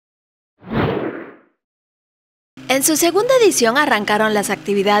En su segunda edición arrancaron las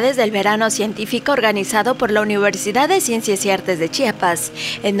actividades del verano científico organizado por la Universidad de Ciencias y Artes de Chiapas,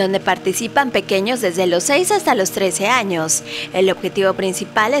 en donde participan pequeños desde los 6 hasta los 13 años. El objetivo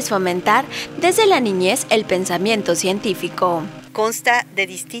principal es fomentar desde la niñez el pensamiento científico. Consta de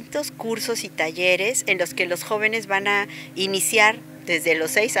distintos cursos y talleres en los que los jóvenes van a iniciar desde los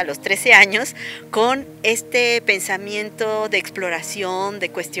 6 a los 13 años con este pensamiento de exploración,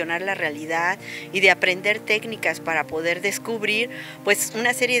 de cuestionar la realidad y de aprender técnicas para poder descubrir pues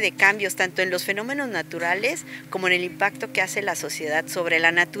una serie de cambios tanto en los fenómenos naturales como en el impacto que hace la sociedad sobre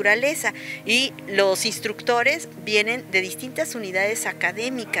la naturaleza. Y los instructores vienen de distintas unidades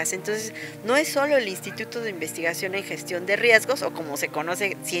académicas, entonces no es solo el Instituto de Investigación en Gestión de Riesgos, o como se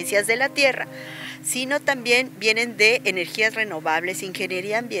conoce, Ciencias de la Tierra, sino también vienen de energías renovables,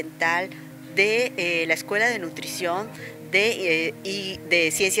 ingeniería ambiental, de la Escuela de Nutrición y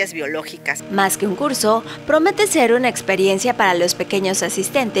de Ciencias Biológicas. Más que un curso, promete ser una experiencia para los pequeños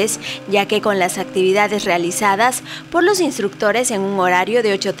asistentes, ya que con las actividades realizadas por los instructores en un horario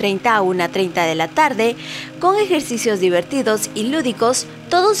de 8:30 a 1:30 de la tarde, con ejercicios divertidos y lúdicos,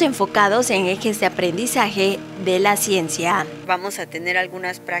 todos enfocados en ejes de aprendizaje de la ciencia. Vamos a tener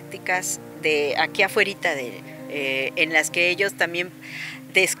algunas prácticas de aquí afuerita en las que ellos también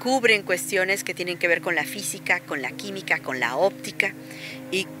descubren cuestiones que tienen que ver con la física, con la química, con la óptica,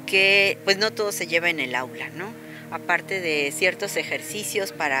 y que pues no todo se lleva en el aula, ¿no? Aparte de ciertos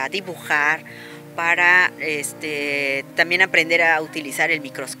ejercicios para dibujar, para también aprender a utilizar el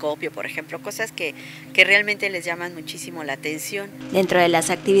microscopio, por ejemplo, cosas que realmente les llaman muchísimo la atención. Dentro de las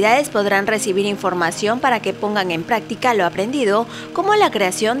actividades podrán recibir información para que pongan en práctica lo aprendido, como la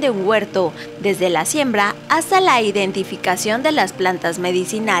creación de un huerto, desde la siembra hasta la identificación de las plantas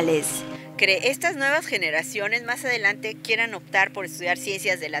medicinales. Estas nuevas generaciones más adelante quieran optar por estudiar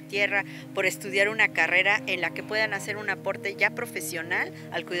ciencias de la tierra, por estudiar una carrera en la que puedan hacer un aporte ya profesional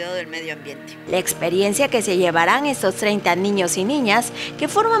al cuidado del medio ambiente. La experiencia que se llevarán estos 30 niños y niñas que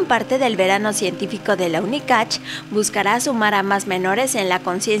forman parte del verano científico de la UNICACH buscará sumar a más menores en la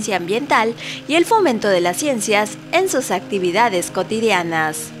conciencia ambiental y el fomento de las ciencias en sus actividades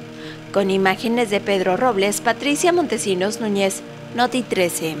cotidianas. Con imágenes de Pedro Robles, Patricia Montesinos Núñez,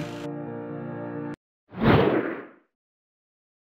 NOTITRECE.